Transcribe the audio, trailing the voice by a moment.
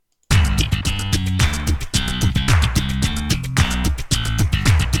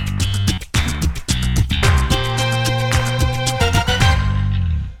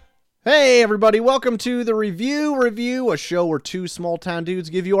Hey everybody, welcome to the Review, a show where two small-town dudes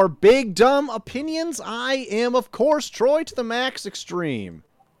give you our big, dumb opinions. I am, of course, Troy to the max extreme.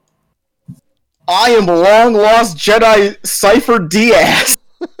 I am long-lost Jedi Cypher Diaz.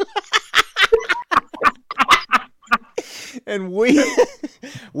 And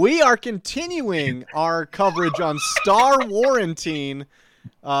we are continuing our coverage on Star Warrantine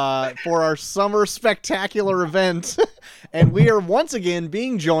for our summer spectacular event. And we are once again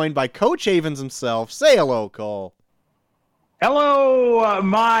being joined by Coach Havens himself. Say hello, Cole. Hello,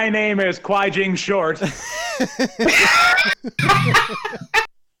 my name is Kwai Jing Short.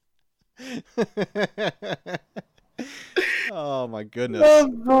 Oh my goodness.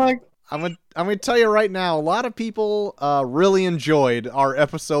 I'm gonna tell you right now, a lot of people really enjoyed our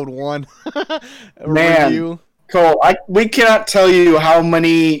episode 1 review. Cole, we cannot tell you how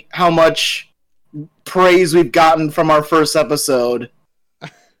much praise we've gotten from our first episode.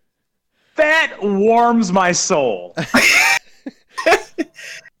 That warms my soul.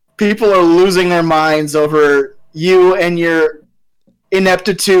 People are losing their minds over you and your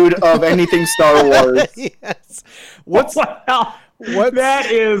ineptitude of anything Star Wars. Yes. That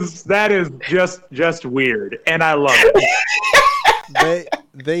is just weird, and I love it.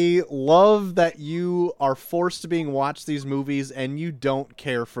 They love that you are forced to watch these movies and you don't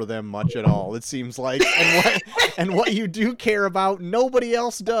care for them much at all, it seems like. And what you do care about, nobody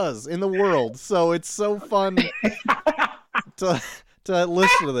else does in the world. So it's so fun to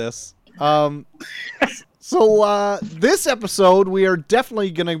listen to this. So this episode, we are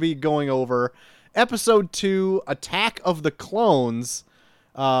definitely going to be going over Episode 2, Attack of the Clones,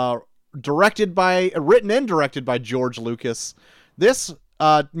 written and directed by George Lucas. This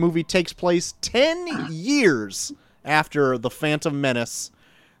movie takes place 10 years after The Phantom Menace,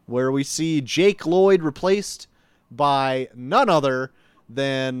 where we see Jake Lloyd replaced by none other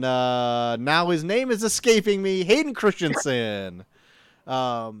than, now his name is escaping me, Hayden Christensen,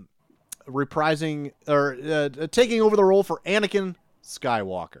 reprising, or taking over the role for Anakin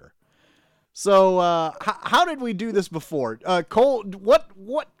Skywalker. So, how did we do this before? Cole,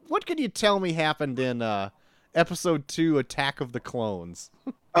 what can you tell me happened in Episode 2, Attack of the Clones?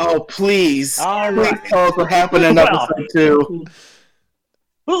 Oh, please. All Please right. tell us what happened in Episode 2.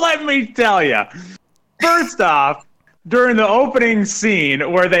 Let me tell you. First off, during the opening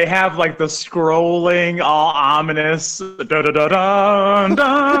scene where they have like the scrolling, all ominous,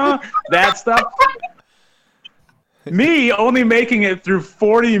 da-da-da-da-da, that stuff. Me only making it through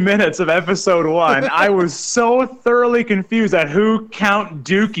 40 minutes of Episode 1, I was so thoroughly confused at who Count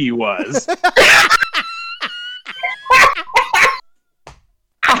Dookie was.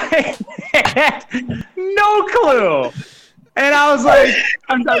 I had no clue. And I was like,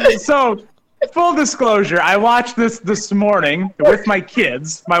 so, full disclosure, I watched this morning with my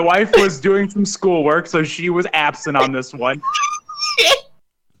kids. My wife was doing some schoolwork, so she was absent on this one.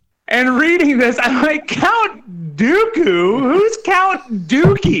 And reading this, I'm like, Count Dooku? Who's Count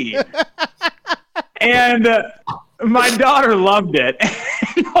Dookie? And my daughter loved it.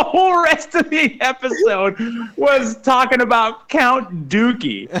 And the whole rest of the episode was talking about Count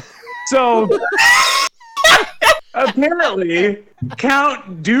Dookie. So apparently,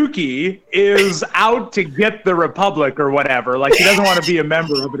 Count Dookie is out to get the Republic or whatever. Like, he doesn't want to be a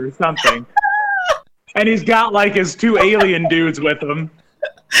member of it or something. And he's got, like, his two alien dudes with him.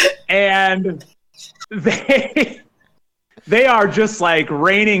 And they are just like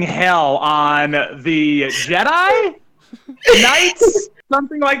raining hell on the Jedi Knights,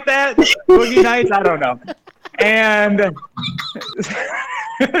 something like that. Boogie Knights, I don't know. And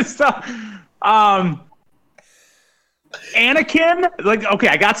so, Anakin, like, okay,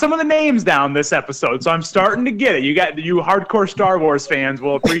 I got some of the names down this episode, so I'm starting to get it. You hardcore Star Wars fans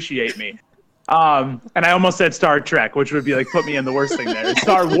will appreciate me. And I almost said Star Trek, which would be like put me in the worst thing there.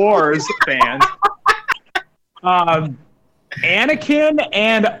 Star Wars fans. Anakin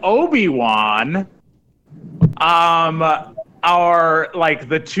and Obi-Wan are like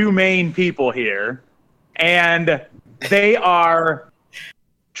the two main people here. And they are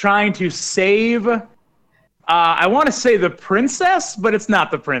trying to save, I want to say the princess, but it's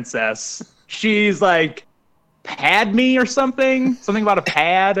not the princess. She's like Padme or something about a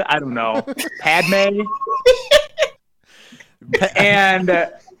pad. I don't know. Padme. And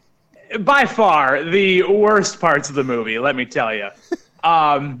by far the worst parts of the movie, let me tell you.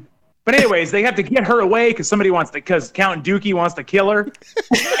 But anyways, they have to get her away because because Count Dookie wants to kill her.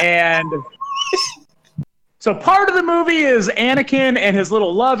 And so part of the movie is Anakin and his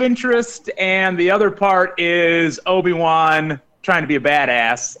little love interest, and the other part is Obi-Wan trying to be a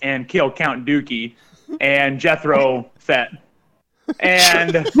badass and kill Count Dookie and Jethro Fett.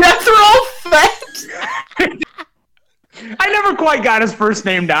 And Jethro Fett. I never quite got his first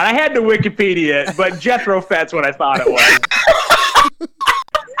name down. I had to Wikipedia it, but Jethro Fett's what I thought it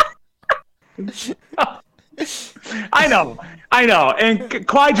was. I know. And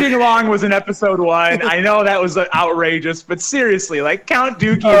Kwai-Jing Long was in episode 1. I know that was outrageous, but seriously, like Count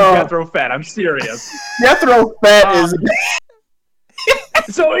Dookie and Jethro Fett, I'm serious. Jethro Fett is.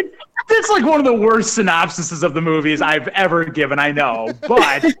 So it's like one of the worst synopsises of the movies I've ever given, I know.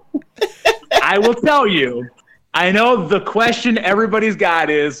 But I will tell you, I know the question everybody's got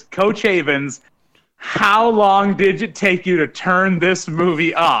is, Coach Havens, how long did it take you to turn this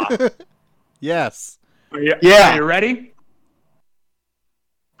movie off? Yes. Are you ready?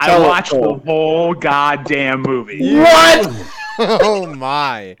 I watched the whole goddamn movie. What? Oh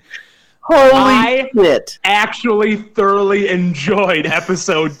my. Holy shit. Actually thoroughly enjoyed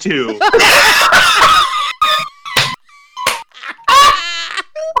episode 2.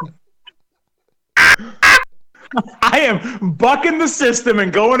 I am bucking the system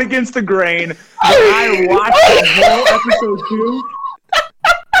and going against the grain. But I watched the whole episode 2.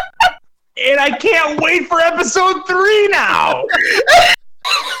 And I can't wait for episode 3 now.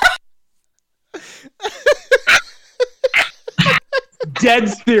 Dead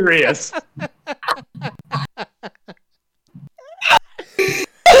serious.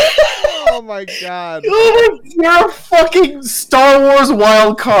 Oh my god. You're a fucking Star Wars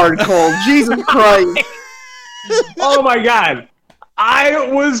wild card, Cole. Jesus Christ. Oh my god. I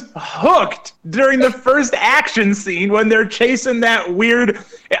was hooked during the first action scene when they're chasing that weird...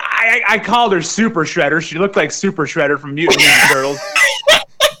 I called her Super Shredder. She looked like Super Shredder from Mutant Ninja Turtles.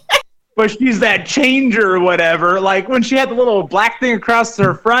 But she's that changer or whatever. Like when she had the little black thing across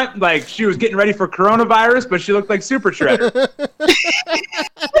her front, like she was getting ready for coronavirus, but she looked like Super Shredder.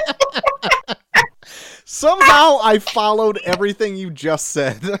 Somehow I followed everything you just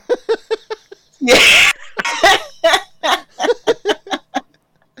said. Yeah.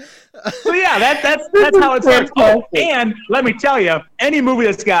 So yeah, that's how it starts. Oh, and let me tell you, any movie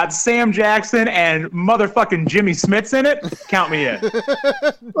that's got Sam Jackson and motherfucking Jimmy Smits in it, count me in.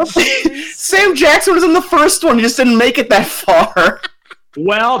 Sam Jackson was in the first one. He just didn't make it that far.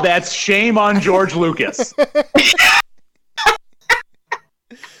 Well, that's shame on George Lucas.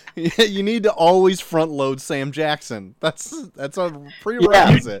 You need to always front load Sam Jackson. That's a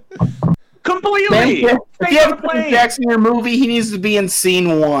prerequisite. Completely. If you have Sam Jackson in your movie, he needs to be in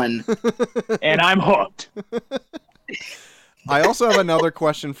scene 1. And I'm hooked. I also have another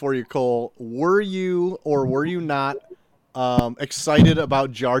question for you, Cole. Were you or were you not excited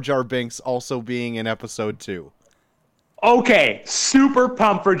about Jar Jar Binks also being in episode 2? Okay, super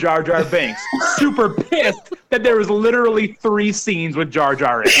pumped for Jar Jar Binks. Super pissed that there was literally 3 scenes with Jar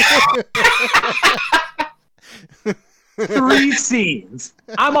Jar in it. 3 scenes.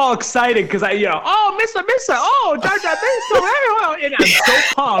 I'm all excited because oh, Mr. Oh, Jar Jar Binks, and I'm so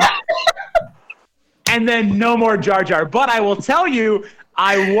pumped. And then no more Jar Jar. But I will tell you,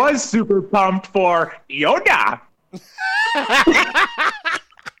 I was super pumped for Yoda.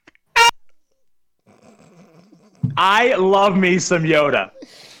 I love me some Yoda.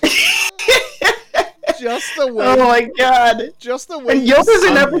 Just the way. Oh my god. Just the way. And Yoda's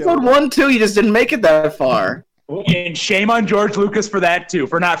in episode 1 too. He just didn't make it that far. And shame on George Lucas for that too,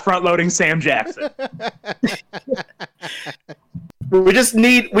 for not front-loading Sam Jackson. We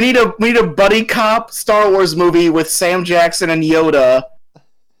need a buddy cop Star Wars movie with Sam Jackson and Yoda.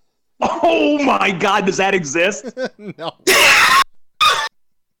 Oh my god, does that exist? No.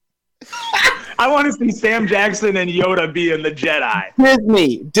 I want to see Sam Jackson and Yoda be in the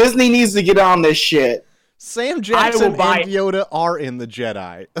Jedi. Disney needs to get on this shit. Sam Jackson and Yoda are in the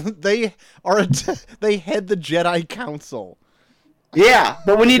Jedi. They head the Jedi Council. Yeah,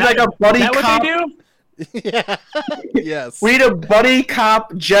 but we need like a buddy cop. What they do? Yeah. Yes. We need a buddy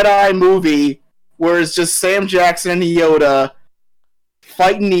cop Jedi movie where it's just Sam Jackson and Yoda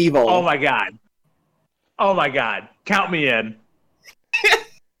fighting evil. Oh my god. Count me in.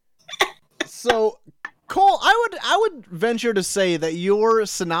 So, Cole, I would venture to say that your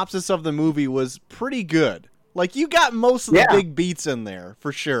synopsis of the movie was pretty good. Like, you got most of the big beats in there,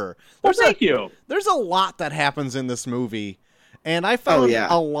 for sure. Thank you. There's a lot that happens in this movie, and I found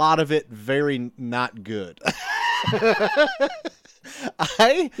a lot of it very not good. Get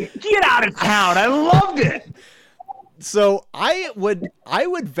out of town! I loved it! So, I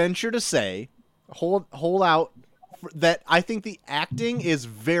would venture to say, hold out, that I think the acting is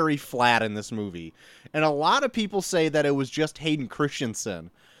very flat in this movie. And a lot of people say that it was just Hayden Christensen.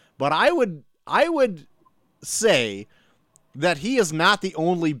 But I would say that he is not the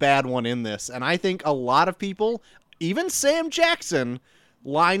only bad one in this. And I think a lot of people even Sam Jackson,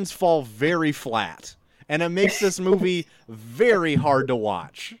 lines fall very flat. And it makes this movie very hard to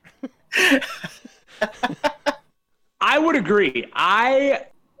watch. I would agree. I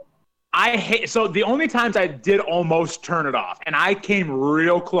hate, so the only times I did almost turn it off, and I came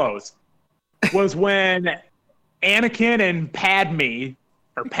real close, was when Anakin and Padme,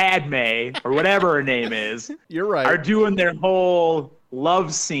 or whatever her name is, You're right. are doing their whole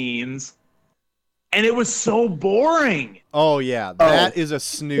love scenes, and it was so boring. Oh, yeah. That is a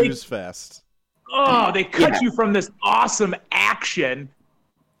snooze fest. Oh, they cut you from this awesome action,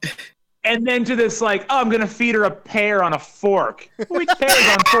 and then to this like, oh, I'm gonna feed her a pear on a fork. Who eats pears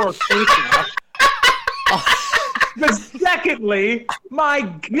on forks? But secondly, my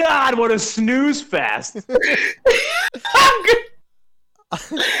God, what a snooze fest!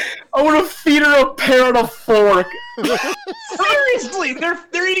 I want to feed her a pear on a fork. Seriously,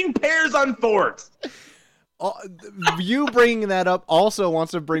 they're eating pears on forks. You bringing that up also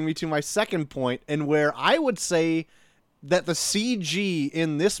wants to bring me to my second point, and where I would say that the CG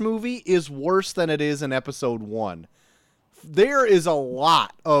in this movie is worse than it is in episode 1. There is a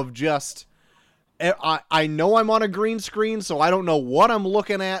lot of just, I know I'm on a green screen, so I don't know what I'm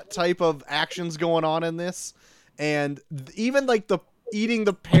looking at type of actions going on in this. And even like the eating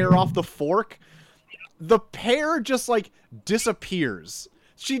the pear off the fork, the pear just like disappears.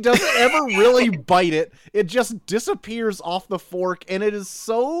 She doesn't ever really bite it. It just disappears off the fork, and it is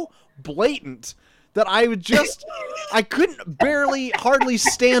so blatant that I couldn't hardly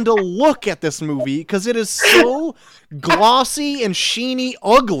stand to look at this movie because it is so glossy and sheeny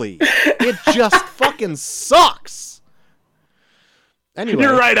ugly. It just fucking sucks. Anyway.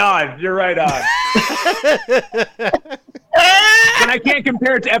 You're right on. And I can't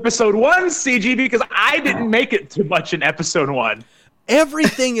compare it to episode 1 CG because I didn't make it too much in episode 1.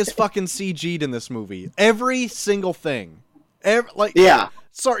 Everything is fucking CG'd in this movie. Every single thing. Yeah.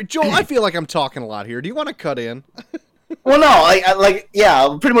 Sorry, Joel, I feel like I'm talking a lot here. Do you want to cut in? Well, no,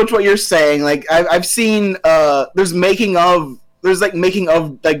 yeah, pretty much what you're saying. Like, I've seen, there's making of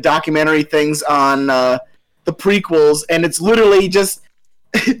documentary things on the prequels, and it's literally just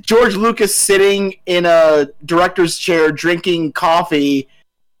George Lucas sitting in a director's chair drinking coffee,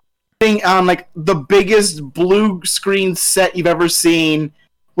 sitting on like the biggest blue screen set you've ever seen,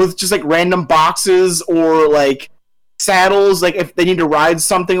 with just like random boxes or like saddles, like if they need to ride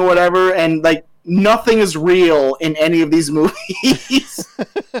something or whatever, and like nothing is real in any of these movies.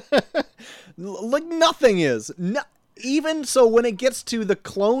 Like nothing is. Even so, when it gets to the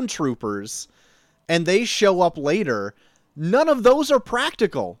clone troopers and they show up later, none of those are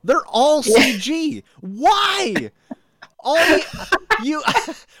practical. They're all CG. Why?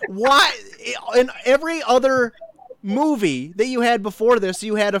 Why? In every other movie that you had before this,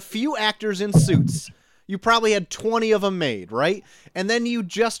 you had a few actors in suits. You probably had 20 of them made, right? And then you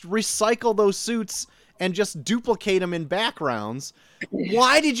just recycle those suits and just duplicate them in backgrounds.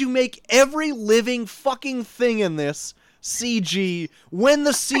 Why did you make every living fucking thing in this CG when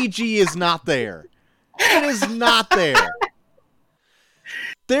the CG is not there? It is not there.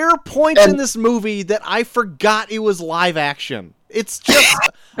 There are points in this movie that I forgot it was live action. It's just,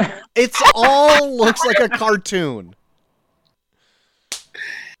 it's all looks like a cartoon.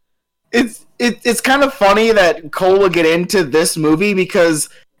 It's kind of funny that Cole would get into this movie because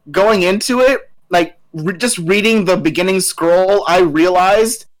going into it, like just reading the beginning scroll, I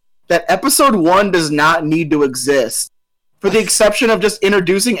realized that episode 1 does not need to exist. For the exception of just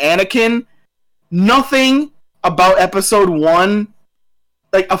introducing Anakin, nothing about episode 1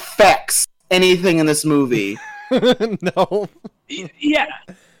 like affects anything in this movie. No. Yeah.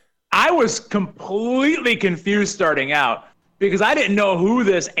 I was completely confused starting out because I didn't know who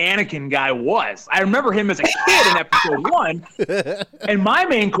this Anakin guy was. I remember him as a kid in episode 1, and my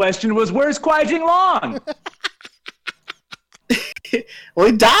main question was, where's Qui-Jing Long? Well,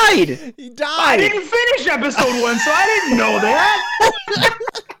 he died. He died. I didn't finish episode 1, so I didn't know that.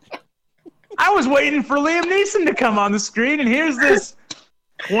 I was waiting for Liam Neeson to come on the screen, and here's this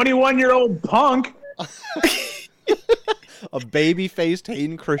 21-year-old punk. A baby-faced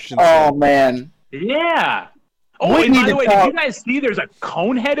Hayden Christensen. Oh, man. Yeah. Oh, and by the way, did you guys see there's a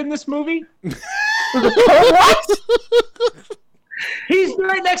Conehead in this movie? What? He's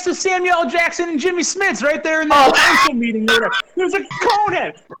right next to Samuel L. Jackson and Jimmy Smits right there in the council meeting. There's a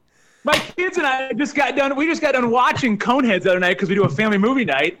Conehead. My kids and I just got done watching Coneheads the other night because we do a family movie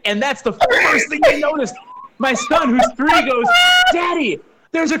night, and that's the first thing I noticed. My son, who's 3, goes, "Daddy,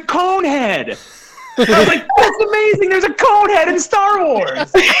 there's a Conehead." I was like, "That's amazing! There's a Conehead in Star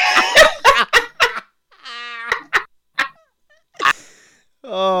Wars."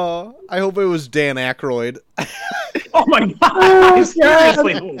 Oh, I hope it was Dan Aykroyd. Oh my god!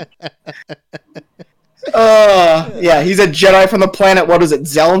 Seriously. Yeah, he's a Jedi from the planet. What is it?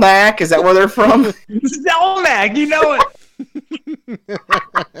 Zelnak? Is that where they're from? Zelnak, you know it.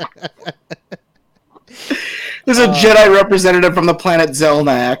 There's a Jedi representative from the planet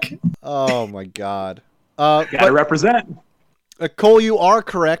Zelnak. Oh my god. Gotta represent. Cole, you are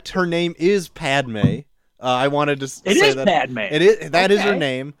correct. Her name is Padme. I wanted to say that. Padme. It is. That is her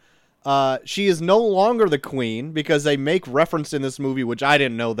name. She is no longer the queen because they make reference in this movie, which I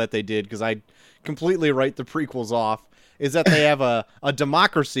didn't know that they did because I completely write the prequels off, is that they have a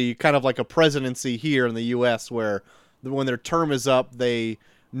democracy, kind of like a presidency here in the U.S., where when their term is up, they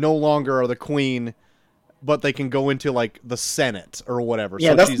no longer are the queen, but they can go into, like, the Senate or whatever.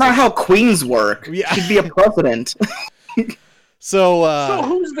 Yeah, so that's not how queens work. Yeah. She'd be a president. So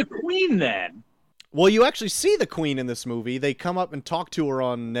who's the queen then? Well, you actually see the queen in this movie. They come up and talk to her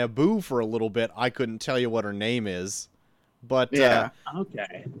on Naboo for a little bit. I couldn't tell you what her name is. But yeah.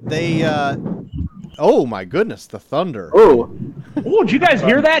 Okay. They oh my goodness, the thunder. Oh. Oh, did you guys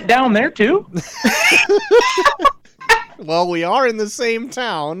hear that down there too? Well, we are in the same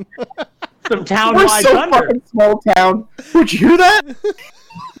town. Some town We're wide so thunder. fucking small town. Did you hear that?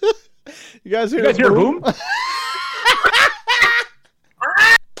 You guys hear, You guys hear a boom?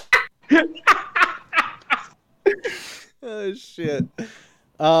 Oh shit.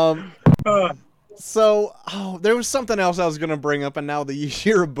 So, there was something else I was going to bring up, and now the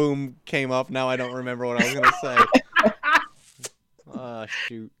Year of Boom came up. Now I don't remember what I was going to say.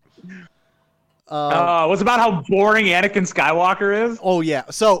 Shoot. What's about how boring Anakin Skywalker is? Oh, yeah.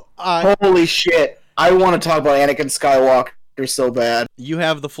 So, Holy shit. I want to talk about Anakin Skywalker so bad. you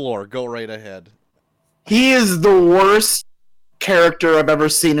have the floor. Go right ahead. He is the worst character I've ever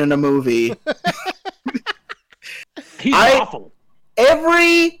seen in a movie. He's awful.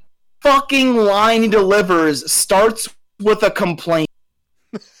 Every fucking line he delivers starts with a complaint.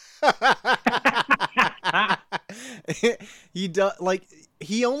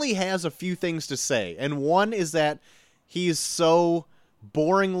 He only has a few things to say, and one is that he's so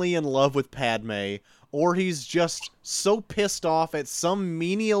boringly in love with Padme, or he's just so pissed off at some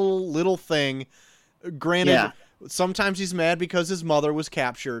menial little thing. Granted, sometimes he's mad because his mother was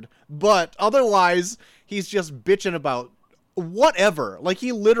captured, but otherwise he's just bitching about whatever. Like,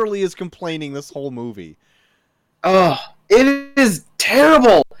 he literally is complaining this whole movie. Oh, it is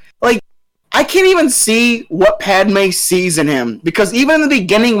terrible. Like, I can't even see what Padme sees in him, because even in the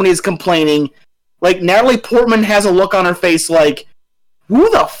beginning when he's complaining, like, Natalie Portman has a look on her face like, who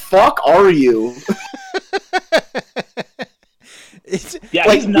the fuck are you?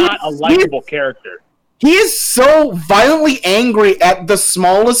 He's not a likable character. He is so violently angry at the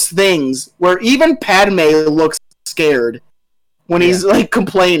smallest things, where even Padme looks scared when he's, like,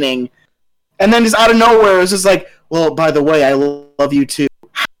 complaining. And then just out of nowhere, it's just like, well, by the way, I love you too.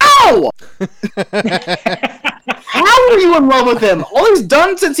 How? How are you in love with him? All he's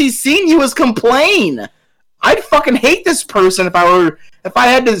done since he's seen you is complain. I'd fucking hate this person if I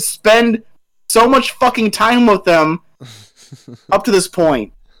had to spend so much fucking time with them up to this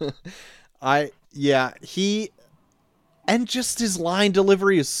point. And just his line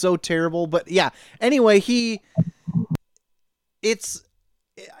delivery is so terrible. But yeah, anyway, it's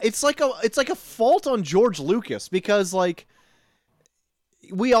like a fault on George Lucas, because, like,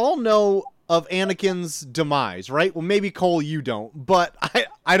 we all know of Anakin's demise, right? Well, maybe Cole, you don't, but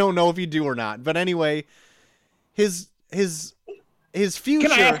I don't know if you do or not. But anyway, his future.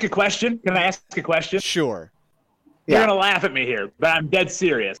 Can I ask a question? Sure. You're gonna laugh at me here, but I'm dead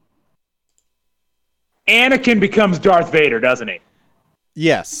serious. Anakin becomes Darth Vader, doesn't he?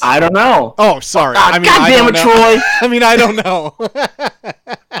 Yes. I don't know. Oh, sorry. God damn it, Troy. I mean, I don't know.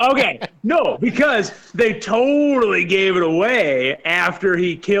 Okay, no, because they totally gave it away after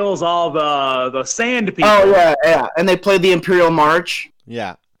he kills all the sand people. Oh, yeah. And they played the Imperial March.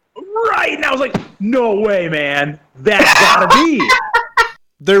 Yeah. Right, and I was like, no way, man. That's gotta be.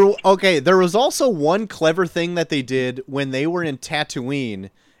 There was also one clever thing that they did when they were in Tatooine,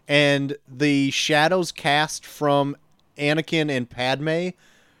 and the shadows cast from Anakin and Padme.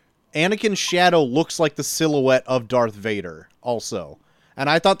 Anakin's shadow looks like the silhouette of Darth Vader also. And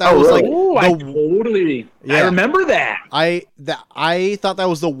I thought that was really? I remember that. I thought that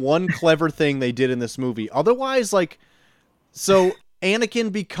was the one clever thing they did in this movie. Otherwise, like, so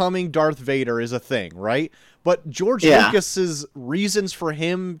Anakin becoming Darth Vader is a thing, right? But George Lucas's reasons for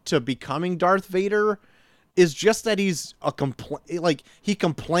him to becoming Darth Vader is just that he's he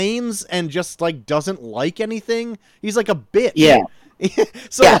complains and just, like, doesn't like anything. He's like a bitch. Yeah.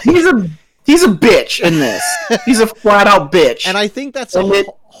 So he's a bitch in this. He's a flat out bitch. And I think that's a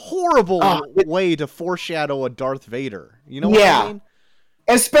horrible way to foreshadow a Darth Vader. You know what Yeah. I mean?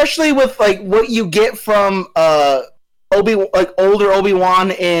 Especially with like what you get from older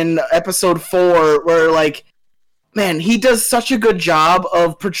Obi-Wan in episode 4, where like, man, he does such a good job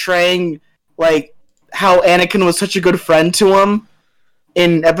of portraying like how Anakin was such a good friend to him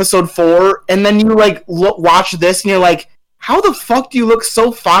in episode 4, and then you like watch this and you're like, how the fuck do you look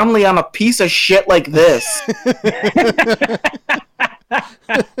so fondly on a piece of shit like this?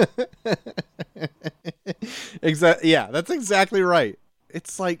 Yeah, that's exactly right.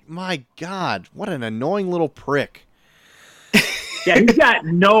 It's like, my God, what an annoying little prick. Yeah, he's got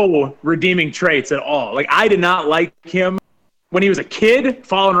no redeeming traits at all. Like, I did not like him when he was a kid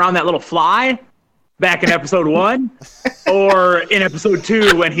following around that little fly back in episode 1, or in episode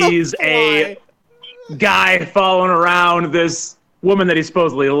 2 when he's a guy following around this woman that he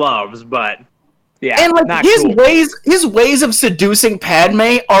supposedly loves. But yeah, and like not his cool. ways of seducing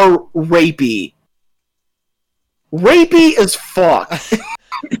Padme are rapey. Rapey as fuck.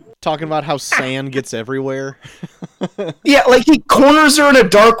 Talking about how sand gets everywhere. Yeah, like he corners her in a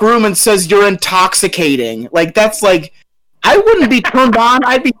dark room and says you're intoxicating. Like that's like, I wouldn't be turned on.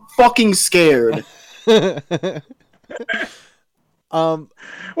 I'd be fucking scared. What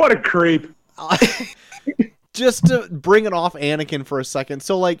a creep. Just to bring it off Anakin for a second.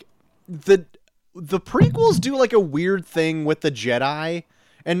 So like the prequels do like a weird thing with the Jedi,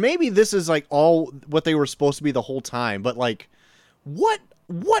 and maybe this is like all what they were supposed to be the whole time, but like what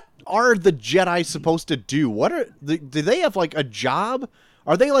are the Jedi supposed to do? Do they have like a job?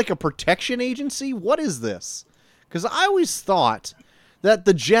 Are they like a protection agency? What is this? Cuz I always thought that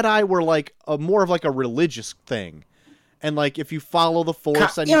the Jedi were like more of like a religious thing. And like if you follow the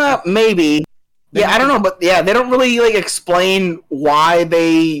Force and Yeah, maybe. Yeah, I don't know, but yeah, they don't really like explain why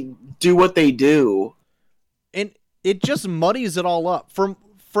they do what they do. and it just muddies it all up.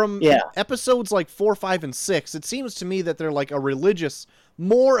 From Yeah. episodes like 4, 5, and 6, it seems to me that they're like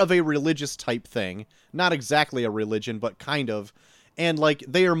more of a religious type thing. Not exactly a religion, but kind of. And like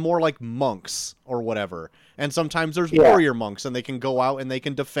they are more like monks or whatever. And sometimes there's warrior monks, and they can go out and they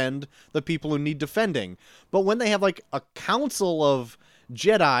can defend the people who need defending. But when they have like a council of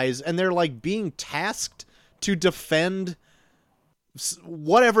Jedis and they're like being tasked to defend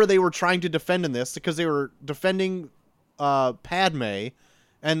whatever they were trying to defend in this, because they were defending Padme,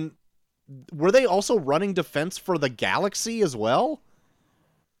 and were they also running defense for the galaxy as well?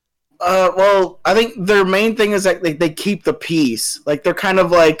 Well, I think their main thing is that they keep the peace. Like they're kind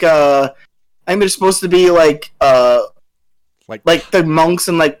of like I think they're supposed to be like the monks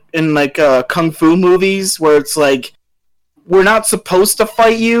in kung fu movies, where it's like, we're not supposed to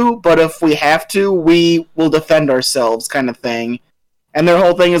fight you, but if we have to, we will defend ourselves, kind of thing. And their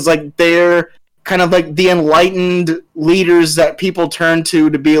whole thing is like they're kind of like the enlightened leaders that people turn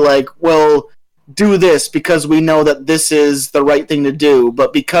to be like, well, do this because we know that this is the right thing to do.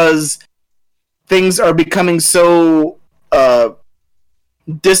 But because things are becoming so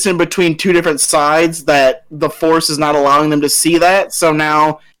distant between two different sides that the Force is not allowing them to see that, so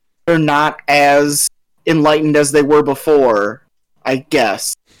now they're not as enlightened as they were before, I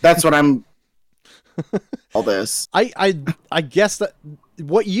guess. That's what I'm... all this. I guess that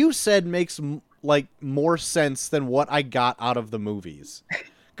what you said makes like more sense than what I got out of the movies.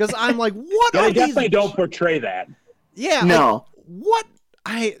 Because I'm like, what Yeah, are they definitely these... don't portray that. Yeah. No. Like, what?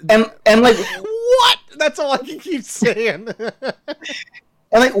 And like... What? That's all I can keep saying.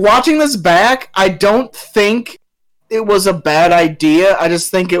 And like watching this back, I don't think it was a bad idea. I just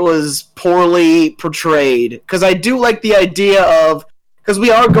think it was poorly portrayed. Because I do like the idea of... Because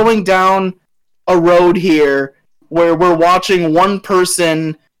we are going down a road here where we're watching one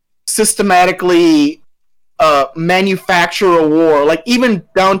person systematically manufacture a war, like even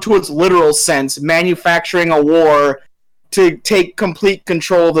down to its literal sense, manufacturing a war to take complete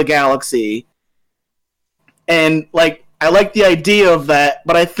control of the galaxy. And like, I like the idea of that,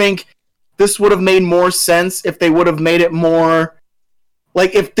 but I think this would have made more sense if they would have made it more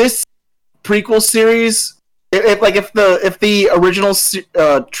like, if this prequel series, if the original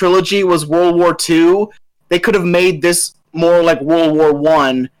trilogy was World War II, they could have made this more like World War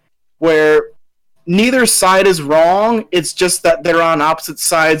I, where neither side is wrong. It's just that they're on opposite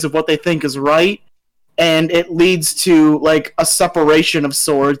sides of what they think is right, and it leads to like a separation of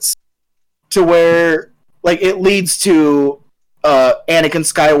sorts, to where like it leads to Anakin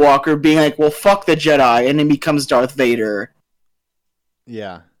Skywalker being like, "Well, fuck the Jedi," and then becomes Darth Vader.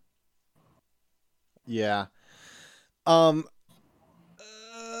 Yeah. Yeah.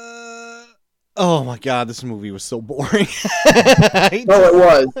 Oh my god, this movie was so boring. No, it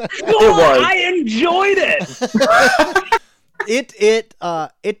was. It was. I enjoyed it.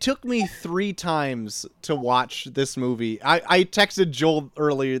 It took me 3 times to watch this movie. I texted Joel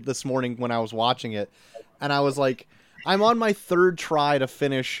earlier this morning when I was watching it, and I was like, I'm on my 3rd try to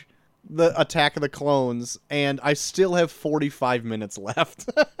finish the Attack of the Clones, and I still have 45 minutes left.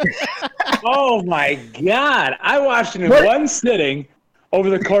 Oh my god! I watched it in one sitting over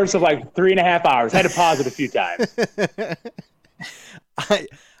the course of like 3.5 hours. Had to pause it a few times.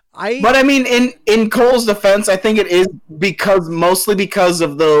 But I mean, in Cole's defense, I think it is mostly because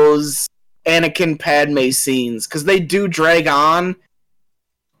of those Anakin Padme scenes, because they do drag on,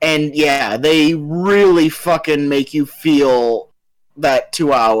 and yeah, they really fucking make you feel that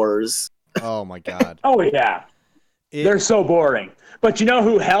 2 hours. Oh my god. Oh yeah, they're so boring. But you know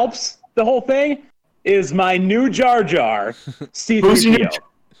who helps the whole thing is my new Jar Jar, C-3PO.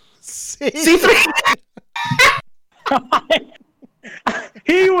 C-3PO.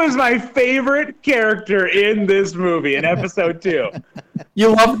 He was my favorite character in this movie in episode 2.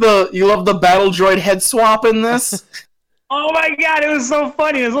 You love the battle droid head swap in this? Oh my god, it was so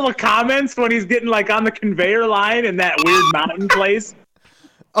funny. His little comments when he's getting like on the conveyor line in that weird mountain place.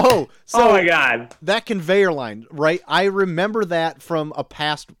 Oh my god. That conveyor line, right? I remember that from a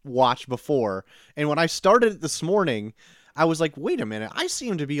past watch before. And when I started it this morning, I was like, wait a minute, I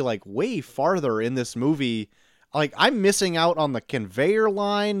seem to be like way farther in this movie. Like, I'm missing out on the conveyor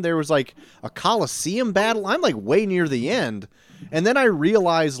line. There was like a Coliseum battle. I'm like way near the end. And then I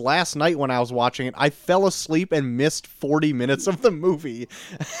realized last night when I was watching it, I fell asleep and missed 40 minutes of the movie.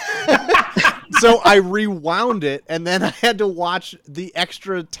 So I rewound it, and then I had to watch the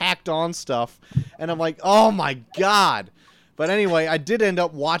extra tacked on stuff. And I'm like, oh my god. But anyway, I did end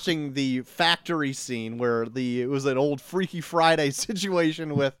up watching the factory scene where it was an old Freaky Friday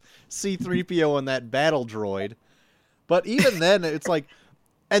situation with C-3PO and that battle droid. But even then, it's like...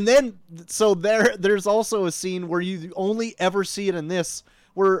 And then, so there's also a scene where you only ever see it in this,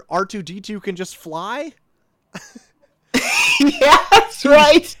 where R2-D2 can just fly. Yeah, that's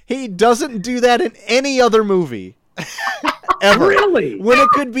right. He doesn't do that in any other movie. Ever. Really? When it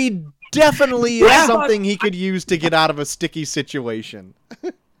could be definitely something he could use to get out of a sticky situation.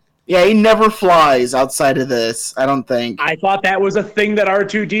 Yeah, he never flies outside of this, I don't think. I thought that was a thing that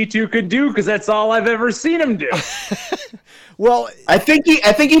R2-D2 could do, because that's all I've ever seen him do. Well, I think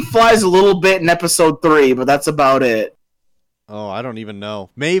he flies a little bit in episode 3, but that's about it. Oh, I don't even know.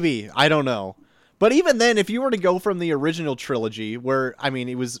 Maybe. I don't know. But even then, if you were to go from the original trilogy, where, I mean,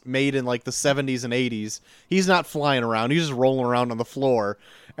 it was made in like the 70s and 80s, he's not flying around, he's just rolling around on the floor.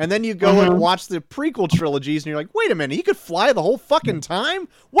 And then you go and watch the prequel trilogies, and you're like, wait a minute, he could fly the whole fucking time?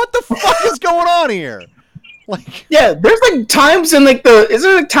 What the fuck is going on here? Like, yeah, there's like times in like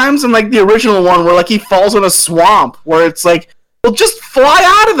times in like the original one where like he falls in a swamp where it's like, well, just fly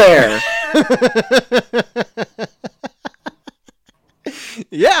out of there.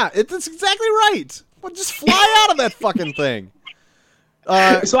 Yeah, it's exactly right. Well, just fly out of that fucking thing.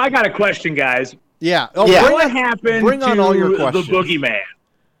 So I got a question, guys. Yeah. Oh, yeah. What happened bring on to all your the questions. boogeyman?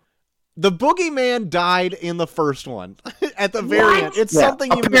 The boogeyman died in the first one. At the very end. It's something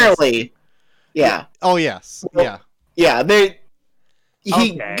you apparently. missed. Yeah. Oh, yes. Yeah. Yeah,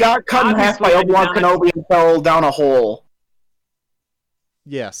 he got cut in half by Obi-Wan Kenobi and fell down a hole.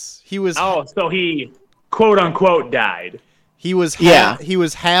 Yes. He was... Oh, so he, quote-unquote, died. He was he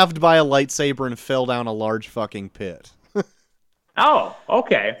was halved by a lightsaber and fell down a large fucking pit. Oh,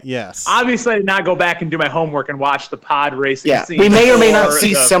 okay. Yes. Obviously, I did not go back and do my homework and watch the pod racing scene. We may or may not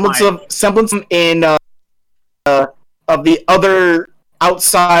see semblance in of the other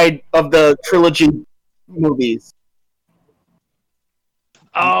outside of the trilogy movies.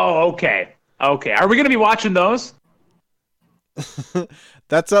 Oh, okay. Okay. Are we going to be watching those?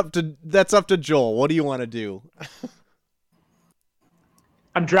 That's up to Joel. What do you want to do?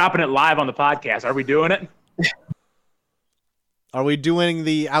 I'm dropping it live on the podcast. Are we doing it? Are we doing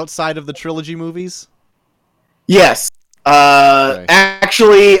the outside of the trilogy movies? Yes. Okay.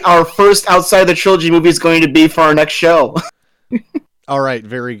 Actually, our first outside the trilogy movie is going to be for our next show. All right,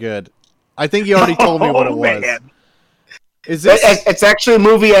 very good. I think you already told me what it was. Man. Is this? It's actually a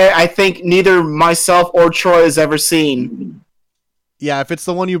movie I think neither myself or Troy has ever seen. Yeah, if it's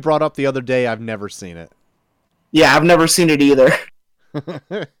the one you brought up the other day, I've never seen it. Yeah, I've never seen it either.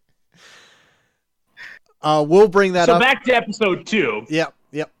 We'll bring that up. So back to episode 2. Yep.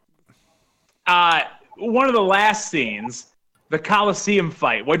 One of the last scenes, the Coliseum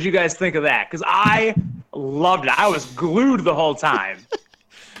fight. What did you guys think of that? Because I loved it. I was glued the whole time.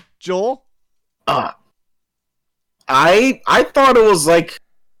 Joel? I thought it was like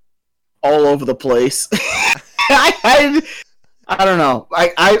all over the place. I don't know.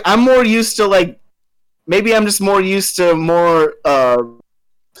 I'm more used to like maybe I'm just more used to more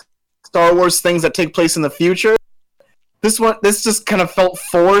Star Wars things that take place in the future. This just kind of felt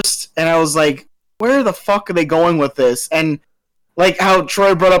forced, and I was like, where the fuck are they going with this? And like how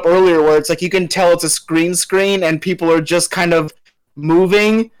Troy brought up earlier, where it's like you can tell it's a screen and people are just kind of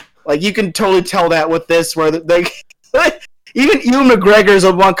moving. Like you can totally tell that with this, where they even Ewan McGregor's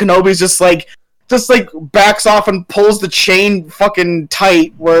Obi-Wan Kenobi's just like backs off and pulls the chain fucking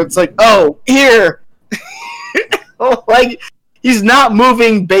tight, where it's like, oh, here. Like he's not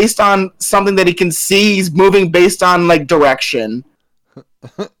moving based on something that he can see. He's moving based on like direction.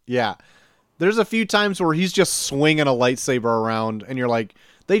 Yeah. There's a few times where he's just swinging a lightsaber around, and you're like,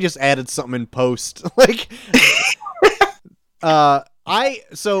 they just added something in post. Like,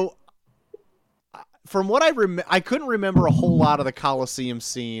 from what I couldn't remember a whole lot of the Coliseum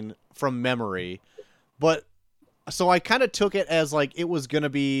scene from memory, but so I kind of took it as like it was gonna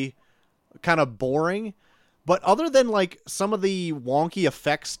be kind of boring. But other than like some of the wonky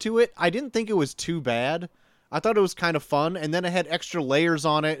effects to it, I didn't think it was too bad. I thought it was kind of fun, and then it had extra layers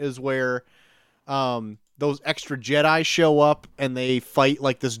on it, is where those extra Jedi show up and they fight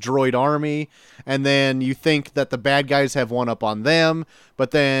like this droid army, and then you think that the bad guys have one up on them,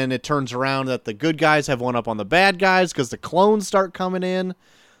 but then it turns around that the good guys have one up on the bad guys because the clones start coming in.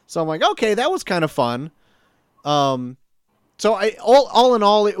 So I'm like, okay, that was kind of fun. So all in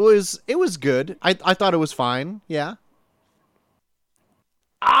all, it was good. I thought it was fine. Yeah.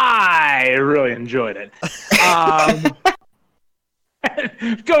 I really enjoyed it.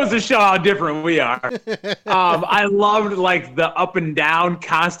 Goes to show how different we are. I loved like the up and down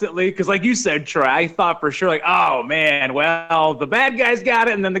constantly, because like you said, Troy, I thought for sure like, oh man, well the bad guys got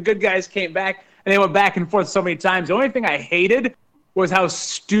it, and then the good guys came back, and they went back and forth so many times. The only thing I hated was how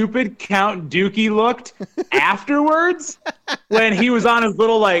stupid Count Dookie looked afterwards when he was on his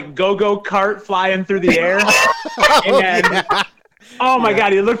little like go-go kart flying through the air. And oh my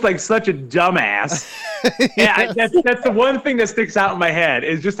God, he looked like such a dumbass. Yeah, that's the one thing that sticks out in my head,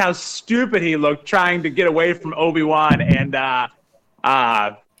 is just how stupid he looked trying to get away from Obi-Wan and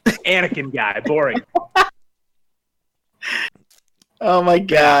Anakin guy. Boring. Oh my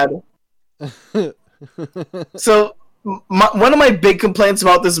God. So one of my big complaints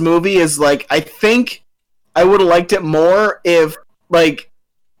about this movie is like, I think I would have liked it more if like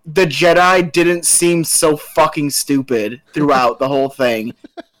the Jedi didn't seem so fucking stupid throughout the whole thing.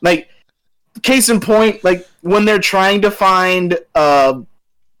 Like, case in point, like when they're trying to find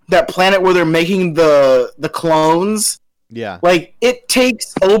that planet where they're making the clones. Yeah. Like, it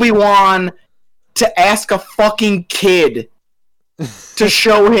takes Obi-Wan to ask a fucking kid to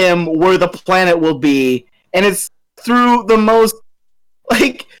show him where the planet will be, and it's through the most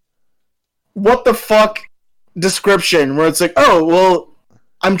like what the fuck description, where it's like, oh well,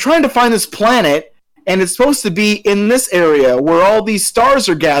 I'm trying to find this planet, and it's supposed to be in this area where all these stars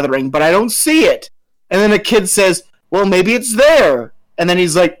are gathering, but I don't see it. And then the kid says, well, maybe it's there. And then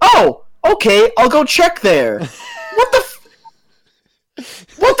he's like, oh, okay, I'll go check there. What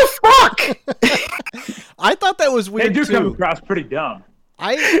the fuck? I thought that was weird, They do too. come across pretty dumb.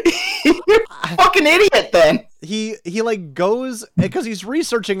 You're a fucking idiot, then. He like goes, because he's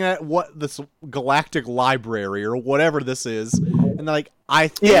researching at what this galactic library or whatever this is, and they're like, I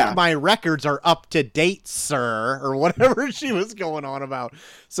think my records are up to date, sir, or whatever she was going on about.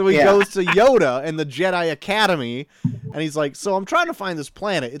 So he goes to Yoda and the Jedi Academy, and he's like, so I'm trying to find this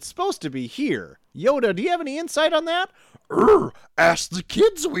planet. It's supposed to be here. Yoda, do you have any insight on that? Ask the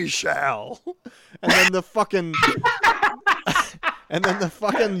kids we shall. And then the fucking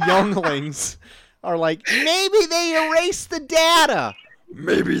younglings are like, maybe they erased the data.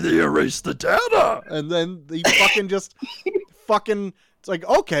 Maybe they erased the data. And then the fucking it's like,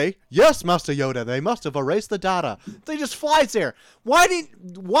 okay, yes, Master Yoda, they must have erased the data. They just flies there. Why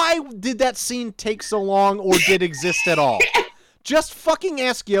did that scene take so long, or did exist at all? Just fucking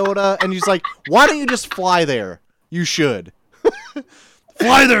ask Yoda, and he's like, why don't you just fly there? You should.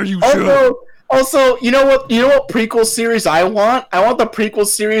 Fly there, you should. Also, you know what prequel series I want? I want the prequel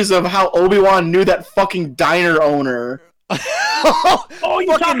series of how Obi-Wan knew that fucking diner owner. Oh,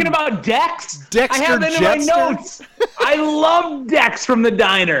 you're talking about Dex? Dexter I have that in my notes. I love Dex from the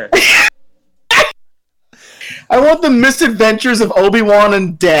diner. I want the misadventures of Obi-Wan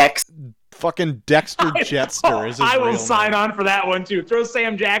and Dex. Fucking Dexter Jetster is his I will real sign name. on for that one, too. Throw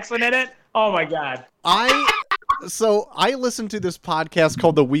Sam Jackson in it. Oh, my God. So I listen to this podcast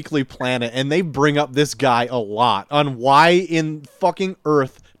called The Weekly Planet, and they bring up this guy a lot on why in fucking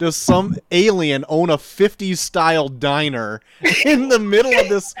Earth does some alien own a 50s style diner in the middle of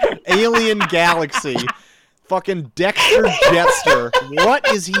this alien galaxy Fucking Dexter Jetster. What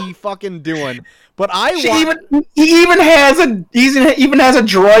is he fucking doing? But he even has a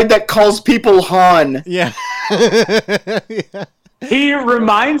droid that calls people Han. Yeah. Yeah. He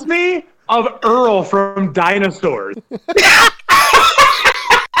reminds me of Earl from Dinosaurs.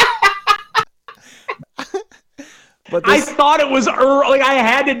 But I thought it was Earl. Like, I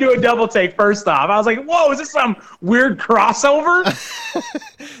had to do a double take first off. I was like, whoa, is this some weird crossover?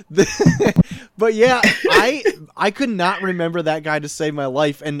 But yeah, I could not remember that guy to save my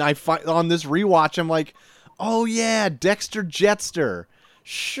life. And on this rewatch, I'm like, oh yeah, Dexter Jetster.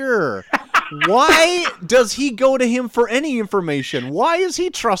 Sure. Why does he go to him for any information? Why is he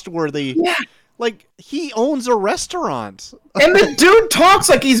trustworthy? Yeah. Like, he owns a restaurant. And the dude talks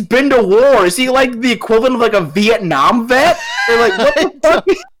like he's been to war. Is he like the equivalent of like a Vietnam vet? Or like, what the fuck?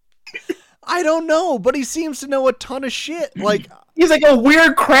 I don't know, but he seems to know a ton of shit. Like, he's like a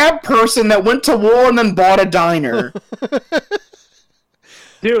weird crab person that went to war and then bought a diner.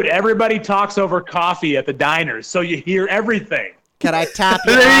 Dude, everybody talks over coffee at the diners, so you hear everything. can I tap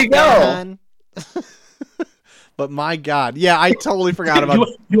you There you go. man? But my God, yeah, I totally forgot about.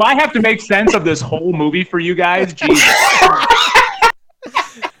 Do I have to make sense of this whole movie for you guys? Jesus.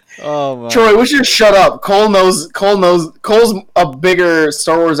 Oh my. Troy, we should shut up. Cole's a bigger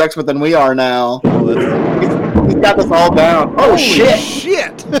Star Wars expert than we are now. He's got this all down. Oh, shit.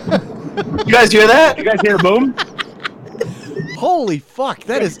 Shit! You guys hear that? You guys hear a boom? Holy fuck,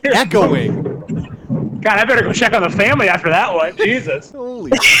 that is echoing. God, I better go check on the family after that one. Jesus.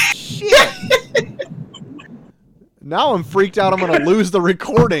 Holy shit. Now I'm freaked out. I'm going to lose the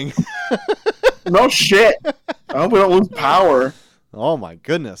recording. No shit. I hope we don't lose power. Oh my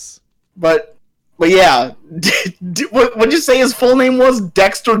goodness. But yeah. What'd you say his full name was?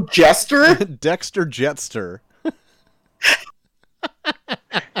 Dexter Jester? Dexter Jetster.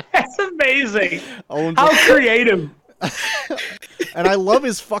 That's amazing. Owns How a- creative. And I love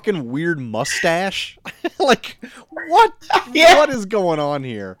his fucking weird mustache. Like, what? Yeah. What is going on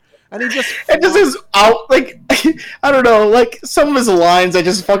here? And he just... And just his out, like, I don't know, like, some of his lines I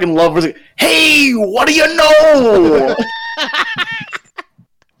just fucking love. Was like, hey, what do you know?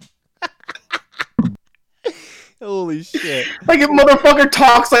 Holy shit. Like, a motherfucker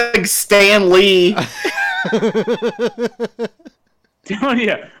talks like Stan Lee. Telling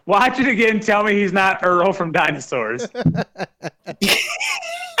you, watch it again. Tell me he's not Earl from Dinosaurs.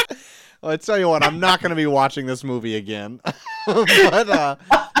 Well, I tell you what, I'm not going to be watching this movie again. But,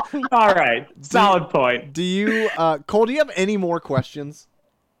 All right, solid point. do you, Cole, do you have any more questions?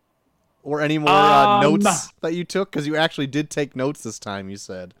 Or any more notes that you took? Because you actually did take notes this time, you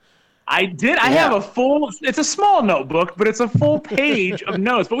said. I did. I Yeah. have a full. It's a small notebook, but it's a full page of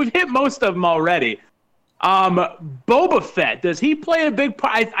notes. But we've hit most of them already. Boba Fett. Does he play a big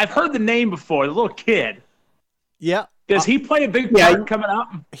part? I've heard the name before. The little kid. Yeah. Does he play a big Yeah. part coming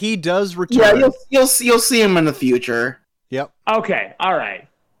up? He does return. Yeah, you'll see him in the future. Yep. Okay. All right.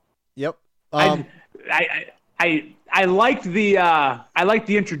 Yep. I liked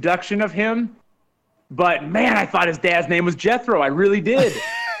the introduction of him, but man, I thought his dad's name was Jethro. I really did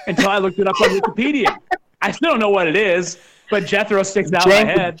until I looked it up on Wikipedia. I still don't know what it is, but Jethro sticks out in my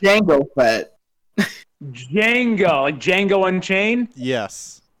head. Jango Fett. Django, like Django Unchained.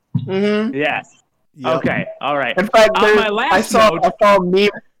 Yes. Mm-hmm. Yes. Yep. Okay. All right. In fact, On my last note,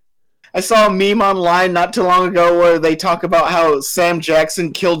 I saw a meme online not too long ago where they talk about how Sam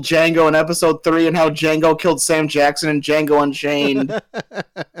Jackson killed Django in episode 3 and how Django killed Sam Jackson in Django Unchained.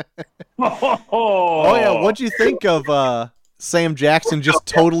 Oh yeah, what'd you think of Sam Jackson just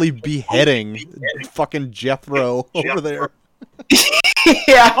totally beheading fucking Jethro over there?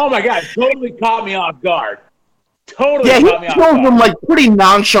 Yeah. Oh my God! Totally caught me off guard. Totally Yeah, he caught me off kills guard. him like pretty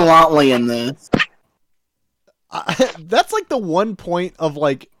nonchalantly in this. That's like the one point of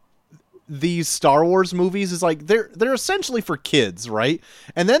like these Star Wars movies is like they're essentially for kids, right?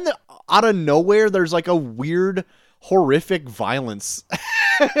 And then out of nowhere there's like a weird horrific violence.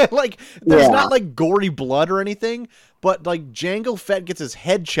 Like there's Yeah. not like gory blood or anything, but like Jango Fett gets his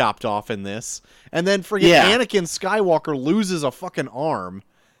head chopped off in this, and then friggin' Yeah. Anakin Skywalker loses a fucking arm.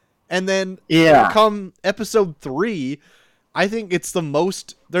 And then Yeah. come episode 3, I think it's the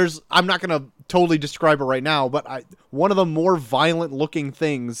most I'm not going to totally describe it right now, but one of the more violent looking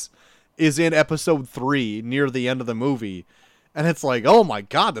things is in episode 3 near the end of the movie. And it's like, oh my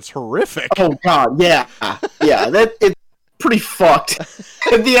God, that's horrific. Oh god, yeah. Yeah, it's pretty fucked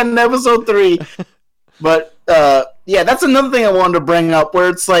at the end of episode 3. But yeah, that's another thing I wanted to bring up where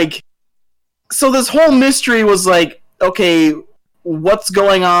it's like, so this whole mystery was like, okay, what's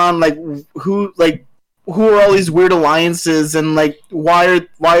going on? Like, who, like, who are all these weird alliances, and like why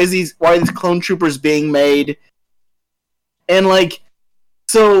are these clone troopers being made? And like,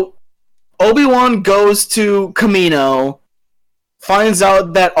 so Obi-Wan goes to Kamino, finds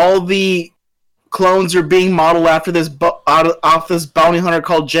out that all the clones are being modeled after this off this bounty hunter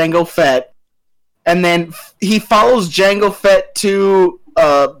called Jango Fett, and then he follows Jango Fett to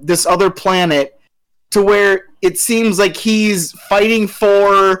this other planet, to where it seems like he's fighting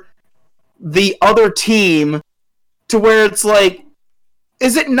for the other team, to where it's like,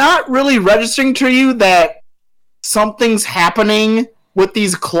 is it not really registering to you that something's happening with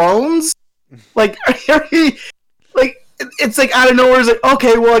these clones? Like, like, it's like out of nowhere, it's like,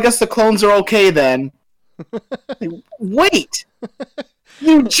 okay, well, I guess the clones are okay then. Like, wait!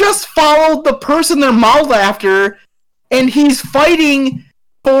 You just followed the person they're modeled after, and he's fighting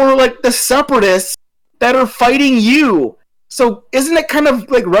for, like, the Separatists that are fighting you. So isn't it kind of,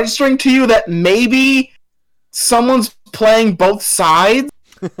 like, registering to you that maybe someone's playing both sides?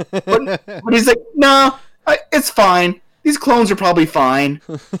 But he's like, nah, it's fine. These clones are probably fine.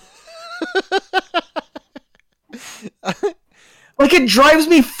 Like, it drives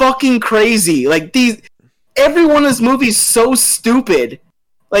me fucking crazy. Like, everyone in this movie is so stupid.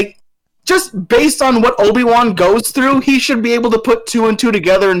 Like, just based on what Obi-Wan goes through, he should be able to put two and two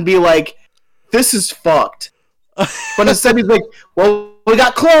together and be like, this is fucked. But instead he's like, well, we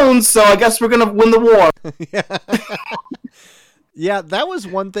got clones, so I guess we're gonna win the war. Yeah, that was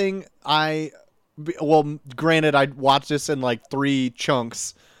one thing well, granted, I watched this in like 3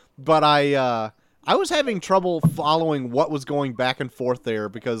 chunks, but I was having trouble following what was going back and forth there,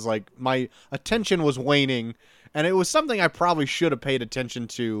 because like my attention was waning, and it was something I probably should have paid attention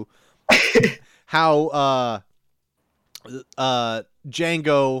to. How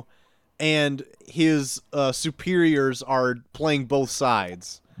Jango and his superiors are playing both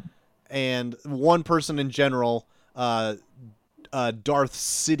sides, and one person in general, Darth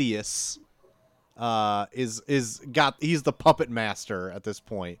Sidious, he's the puppet master at this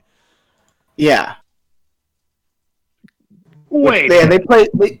point. Yeah. Wait. Yeah,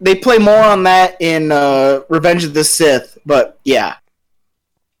 they play more on that in Revenge of the Sith, but yeah.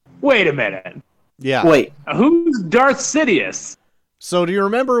 Wait a minute. Yeah. Wait. Who's Darth Sidious? So do you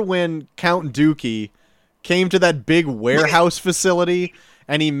remember when Count Dookie came to that big warehouse facility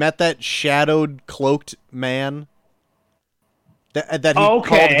and he met that shadowed, cloaked man that he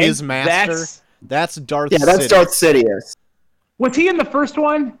called his master? That's Darth Sidious. Yeah, that's Darth Sidious. Was he in the first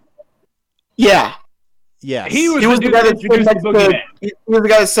one? Yeah. Yes. He was He was the the dude guy that that introduced the boogeyman. he was the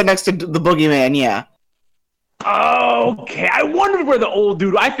guy that stood next to the boogeyman, yeah. Okay, I wondered where the old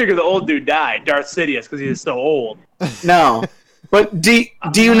dude. I figured the old dude died, Darth Sidious, because he was so old. No. But do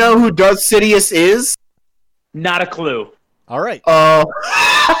you know who Darth Sidious is? Not a clue. All right.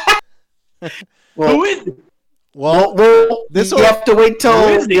 Who is? Well, you have to wait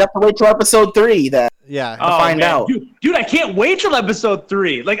till episode 3 then. Yeah. To find out. Dude, I can't wait till episode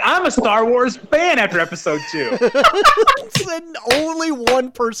 3. Like, I'm a Star Wars fan after episode 2. Only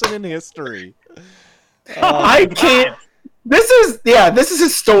one person in history. I can't. This is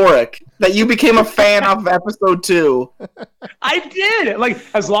historic that you became a fan of episode 2. I did. Like,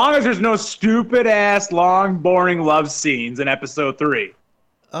 as long as there's no stupid ass, long, boring love scenes in episode 3.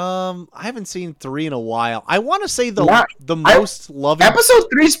 I haven't seen 3 in a while. I want to say the most loving. Episode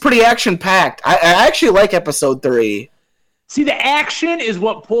 3 is pretty action packed. I actually like episode 3. See, the action is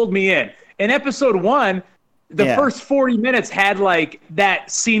what pulled me in. In episode 1, the first 40 minutes had like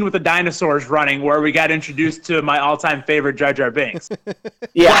that scene with the dinosaurs running where we got introduced to my all-time favorite Jar Jar Binks.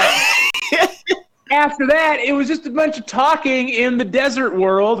 Yeah. After that, it was just a bunch of talking in the desert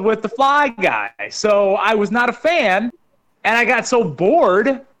world with the fly guy. So I was not a fan, and I got so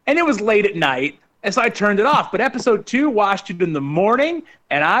bored, and it was late at night, and so I turned it off. But episode 2, watched it in the morning,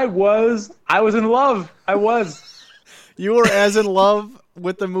 and I was in love. I was. You were as in love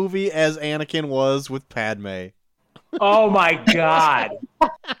with the movie as Anakin was with Padme. Oh my God.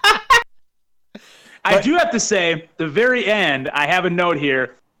 I do have to say, the very end, I have a note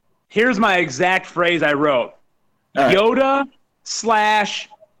here. Here's my exact phrase I wrote. Right. Yoda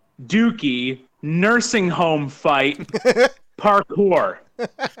 / Dookie nursing home fight parkour.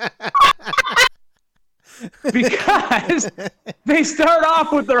 Because they start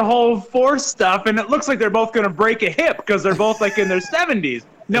off with their whole Force stuff, and it looks like they're both going to break a hip because they're both like in their 70s.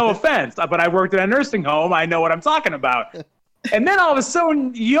 No offense, but I worked in a nursing home. I know what I'm talking about. And then all of a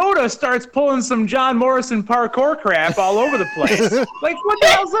sudden, Yoda starts pulling some John Morrison parkour crap all over the place. Like, what the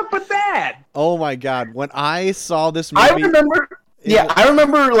hell's up with that? Oh my God! When I saw this movie, I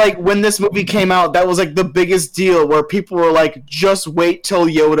remember like when this movie came out, that was like the biggest deal where people were like, just wait till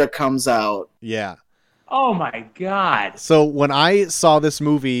Yoda comes out. Yeah. Oh my god. So when I saw this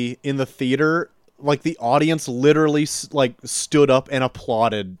movie in the theater, like the audience literally like stood up and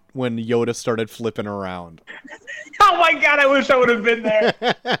applauded when Yoda started flipping around. Oh my god, I wish I would have been there.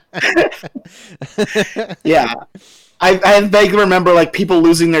 Yeah. I vaguely remember like people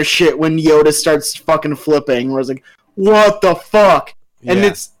losing their shit when Yoda starts fucking flipping. Where it's like, what the fuck? And Yeah.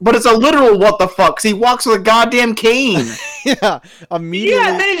 it's a literal what the fuck. 'Cause he walks with a goddamn cane. Yeah, immediately.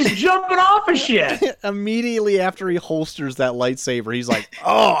 Yeah, then he's jumping off of shit. Immediately after he holsters that lightsaber, he's like,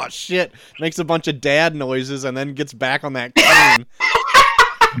 "Oh shit!" Makes a bunch of dad noises and then gets back on that cane.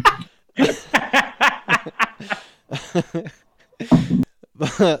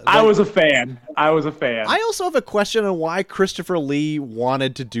 I was a fan. I also have a question on why Christopher Lee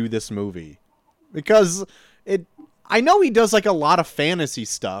wanted to do this movie, because I know he does like a lot of fantasy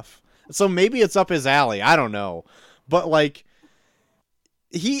stuff, so maybe it's up his alley. I don't know, but like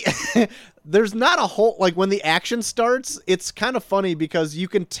there's not a whole, like when the action starts, it's kind of funny because you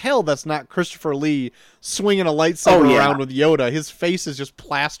can tell that's not Christopher Lee swinging a lightsaber around with Yoda. His face is just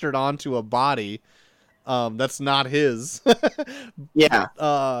plastered onto a body that's not his. Yeah.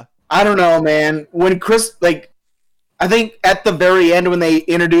 I don't know, man. When I think at the very end when they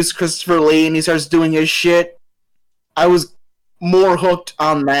introduce Christopher Lee and he starts doing his shit, I was more hooked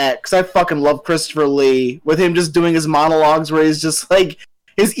on that because I fucking love Christopher Lee with him just doing his monologues where he's just like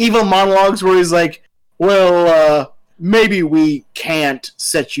his evil monologues where he's like, well, maybe we can't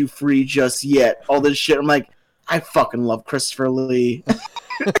set you free just yet. All this shit. I'm like, I fucking love Christopher Lee.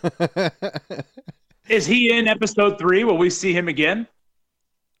 Is he in episode 3? Will we see him again?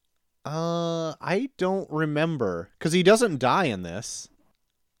 I don't remember because he doesn't die in this.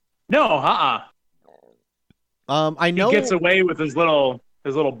 No, I know he gets away with his little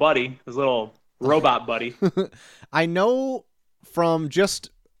buddy, his little robot buddy. I know from just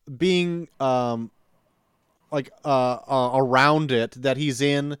being around it that he's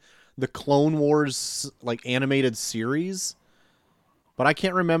in the Clone Wars like animated series, but I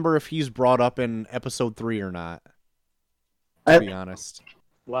can't remember if he's brought up in episode 3 or not. To be honest.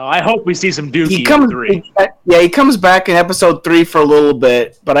 Well, I hope we see some Dookie He in 3. he comes back in episode 3 for a little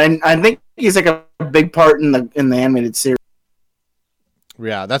bit, but I think he's like a big part in the animated series.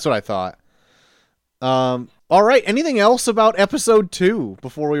 Yeah, that's what I thought. All right, anything else about episode 2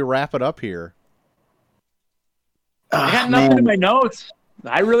 before we wrap it up here? I got nothing in my notes.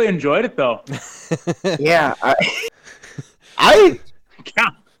 I really enjoyed it though. Yeah, I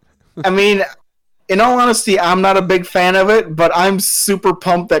mean, in all honesty, I'm not a big fan of it, but I'm super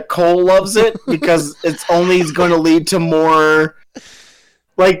pumped that Cole loves it because it's only going to lead to more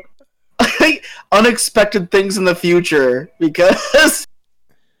like unexpected things in the future. Because,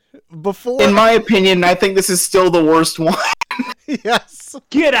 in my opinion, I think this is still the worst one. Yes.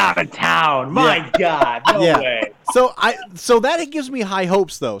 Get out of town! My God, no way. So that gives me high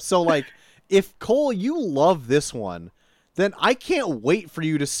hopes though. So like, if Cole, you love this one, then I can't wait for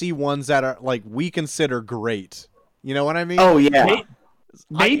you to see ones that are like we consider great. You know what I mean? Oh yeah.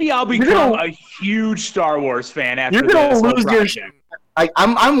 Maybe I'll become a huge Star Wars fan after you're gonna this lose your shit.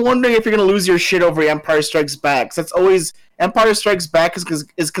 I'm wondering if you're gonna lose your shit over Empire Strikes Back. 'Cause that's always Empire Strikes Back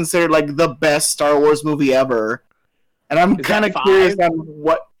is considered like the best Star Wars movie ever, and I'm kind of curious on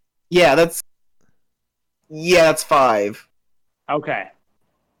what. Yeah, that's 5. Okay.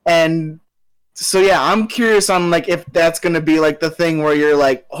 And so yeah, I'm curious on like if that's gonna be like the thing where you're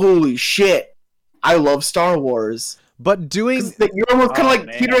like, holy shit, I love Star Wars. But you're almost kind of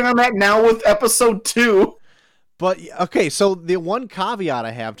like teetering on that now with episode 2. But okay, so the one caveat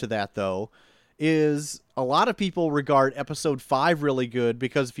I have to that though is a lot of people regard episode 5 really good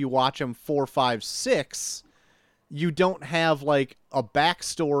because if you watch them 4, 5, 6, you don't have like a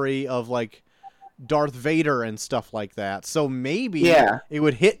backstory of like Darth Vader and stuff like that. So maybe it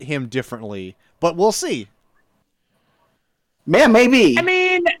would hit him differently, but we'll see. Man, maybe. I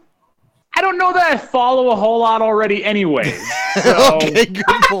mean, I don't know that I follow a whole lot already anyway. So. Okay, good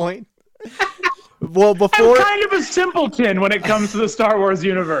point. Well, I'm kind of a simpleton when it comes to the Star Wars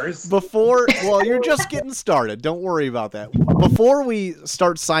universe. You're just getting started. Don't worry about that. Before we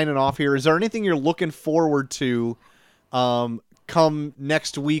start signing off here, is there anything you're looking forward to come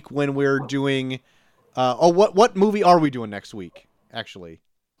next week when we're doing what movie are we doing next week, actually?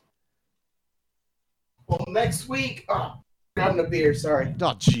 Well, next week, grabbing a beer, sorry.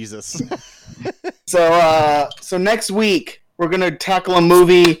 Oh, Jesus. So next week, we're going to tackle a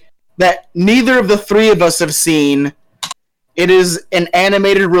movie that neither of the three of us have seen. It is an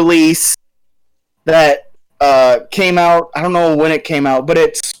animated release that came out, I don't know when it came out, but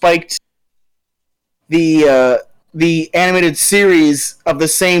it spiked the the animated series of the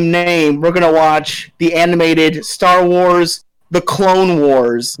same name, we're gonna watch the animated Star Wars: The Clone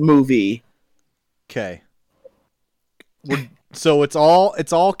Wars movie. Okay. So it's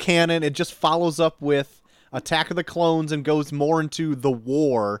all canon. It just follows up with Attack of the Clones and goes more into the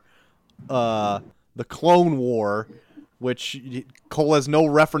war, the Clone War, which Cole has no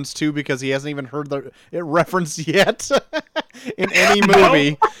reference to because he hasn't even heard it referenced yet in any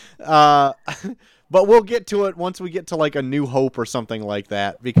movie. But we'll get to it once we get to like A New Hope or something like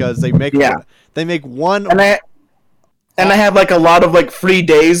that, because they make one. And I have like a lot of like free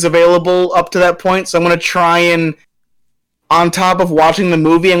days available up to that point, so I'm gonna try and, on top of watching the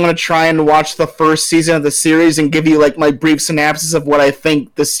movie, I'm gonna try and watch the first season of the series and give you like my brief synopsis of what I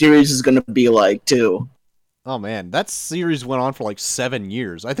think the series is gonna be like too. Oh man, that series went on for like 7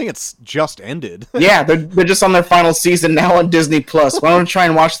 years. I think it's just ended. Yeah, they're just on their final season now on Disney Plus. Well, I'm gonna try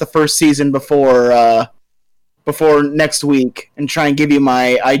and watch the first season before next week and try and give you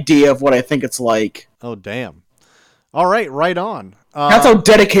my idea of what I think it's like. Oh damn! All right on. That's how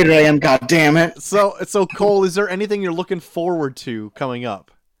dedicated I am. God damn it! So Cole, is there anything you're looking forward to coming up?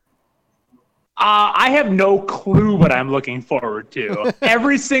 I have no clue what I'm looking forward to.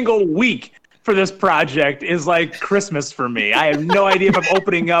 Every single week for this project is like Christmas for me. I have no idea if I'm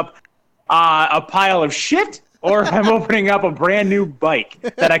opening up a pile of shit or if I'm opening up a brand new bike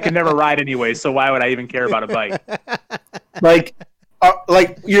that I can never ride anyway. So why would I even care about a bike? Like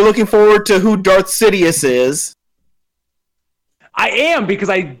you're looking forward to who Darth Sidious is. I am, because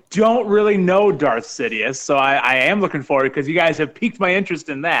I don't really know Darth Sidious, so I am looking forward because you guys have piqued my interest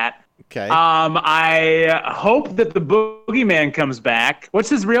in that. Okay. I hope that the Boogeyman comes back. What's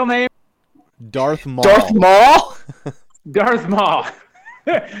his real name? Darth Maul. Darth Maul? Darth Maul.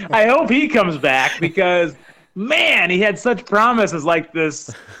 I hope he comes back because, man, he had such promise as like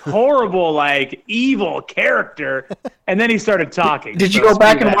this horrible, like evil character, and then he started talking. Did you go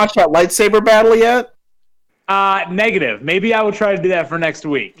back and watch that lightsaber battle yet? Negative. Maybe I will try to do that for next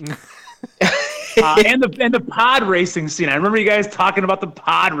week. And the pod racing scene. I remember you guys talking about the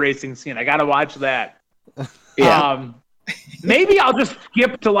pod racing scene. I gotta watch that. Yeah. Maybe I'll just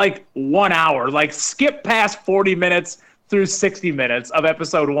skip to like 1 hour, like skip past 40 minutes through 60 minutes of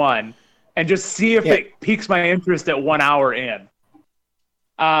episode 1 and just see if it piques my interest at 1 hour in.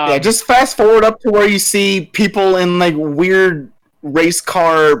 Just fast forward up to where you see people in like weird race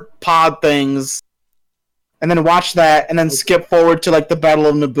car pod things, and then watch that, and then skip forward to like the Battle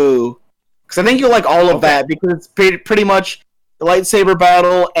of Naboo, because I think you'll like all of that, because it's pretty much the lightsaber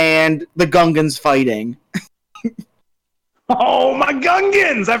battle and the Gungans fighting. Oh, my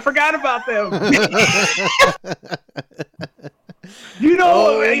Gungans! I forgot about them.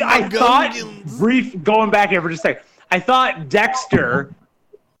 I thought, going back here for just a second, I thought Dexter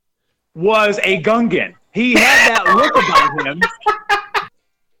was a Gungan. He had that look about him.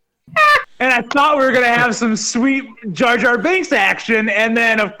 And I thought we were going to have some sweet Jar Jar Binks action, and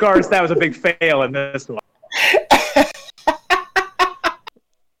then, of course, that was a big fail in this one.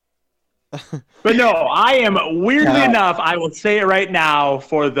 But no, I am, weirdly enough, I will say it right now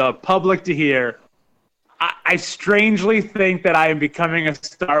for the public to hear, I strangely think that I am becoming a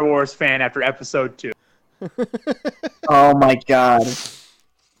Star Wars fan after episode 2. Oh my god.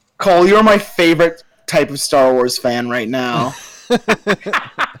 Cole, you're my favorite type of Star Wars fan right now.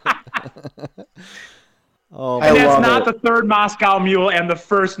 Oh, and that's not the third Moscow Mule and the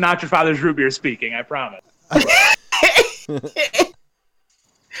first Not Your Father's Root Beer speaking, I promise.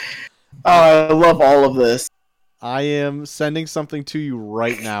 I love all of this. I am sending something to you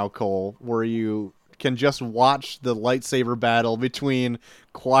right now, Cole, where you can just watch the lightsaber battle between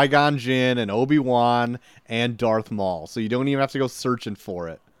Qui-Gon Jinn and Obi-Wan and Darth Maul. So you don't even have to go searching for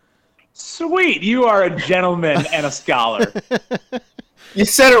it. Sweet, you are a gentleman and a scholar. You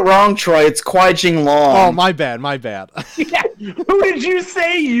said it wrong, Troy. It's Qui-Jin Long. Oh, my bad. Yeah. Who did you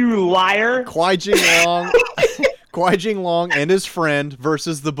say, you liar? Qui-Jin Long and his friend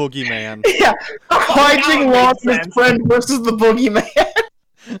versus the Boogeyman. Yeah, Qui-Jin Long and his friend versus the Boogeyman.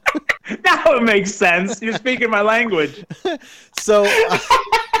 Now it makes sense. You're speaking my language. So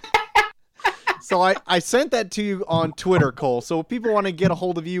I sent that to you on Twitter, Cole. So if people want to get a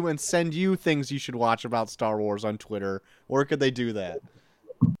hold of you and send you things you should watch about Star Wars on Twitter, where could they do that?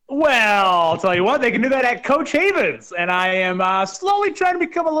 Well, I'll tell you what, they can do that at Coach Havens. And I am slowly trying to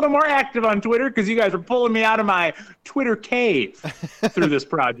become a little more active on Twitter because you guys are pulling me out of my Twitter cave through this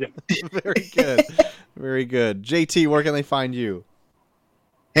project. Very good. Very good. JT, where can they find you?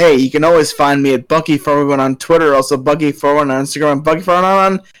 Hey, you can always find me at Bucky41 on Twitter, also Bucky41 on Instagram, and Bucky41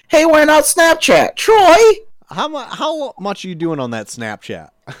 on Hey Why Not Snapchat. Troy! How much are you doing on that Snapchat?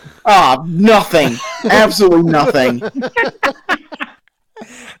 Nothing. Absolutely nothing.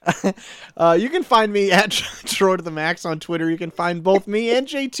 You can find me at Troy to the Max on Twitter. You can find both me and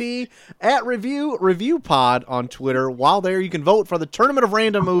JT at Review Pod on Twitter. While there, you can vote for the Tournament of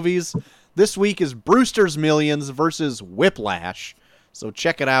Random Movies. This week is Brewster's Millions versus Whiplash. So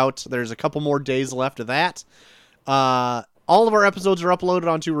check it out. There's a couple more days left of that. All of our episodes are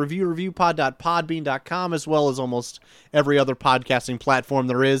uploaded onto reviewpod.podbean.com, as well as almost every other podcasting platform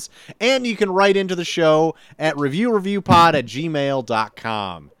there is. And you can write into the show at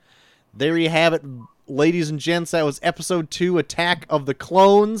reviewpod@gmail.com. There you have it, ladies and gents. That was episode 2, Attack of the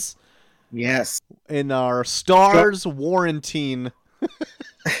Clones. Yes. In our Stars Warrantine.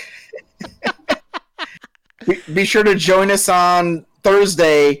 Be sure to join us on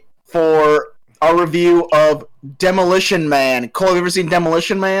Thursday for our review of Demolition Man. Cole, have you ever seen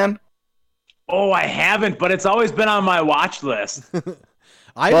Demolition Man? Oh, I haven't, but it's always been on my watch list.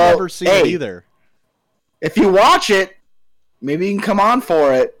 I've never seen it either. If you watch it, maybe you can come on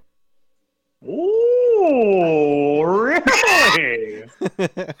for it. Ooh, really?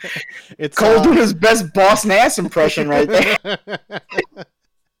 It's Cole doing his best Boss Nass impression right there.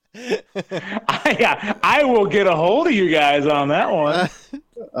 I will get a hold of you guys on that one.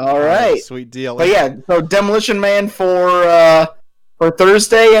 All right. Sweet deal. But yeah, so Demolition Man for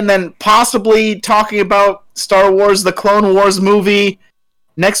Thursday, and then possibly talking about Star Wars, the Clone Wars movie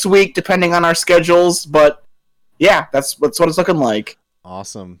next week, depending on our schedules. But yeah, that's what it's looking like.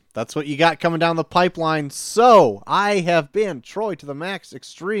 Awesome. That's what you got coming down the pipeline. So I have been Troy to the Max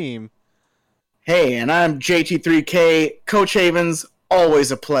Extreme. Hey, and I'm JT3K. Coach Havens,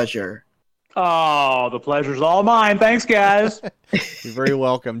 always a pleasure. Oh, the pleasure's all mine. Thanks, guys. You're very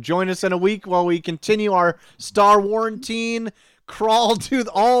welcome. Join us in a week while we continue our Star Warrantine crawl to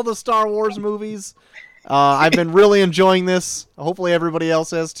all the Star Wars movies. I've been really enjoying this. Hopefully everybody else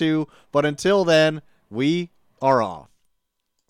has too. But until then, we are off.